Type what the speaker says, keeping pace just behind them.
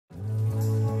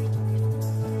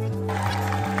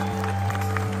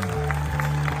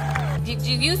Did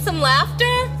you use some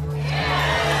laughter?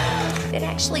 It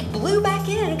actually blew back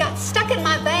in, got stuck in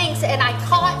my bangs, and I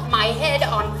caught my head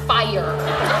on fire.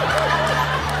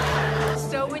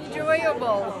 So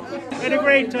enjoyable. Had a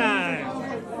great time.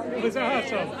 It was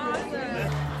awesome.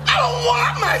 I don't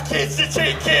want my kids to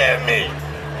take care of me.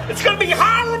 It's gonna be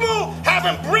horrible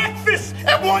having breakfast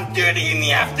at 1:30 in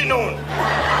the afternoon.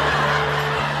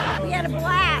 We had a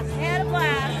blast. It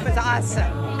was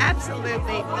awesome.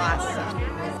 Absolutely awesome.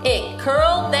 It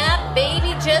curled that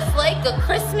baby just like a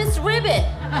Christmas ribbon.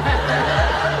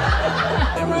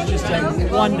 It was just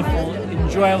wonderful,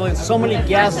 enjoyable. So many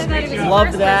guests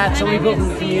loved that. So many people from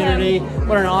the community.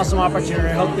 What an awesome opportunity.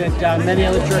 I hope that many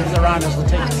other churches around us will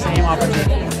take the same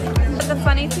opportunity. The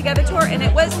Funny Together tour, and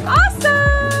it was awesome.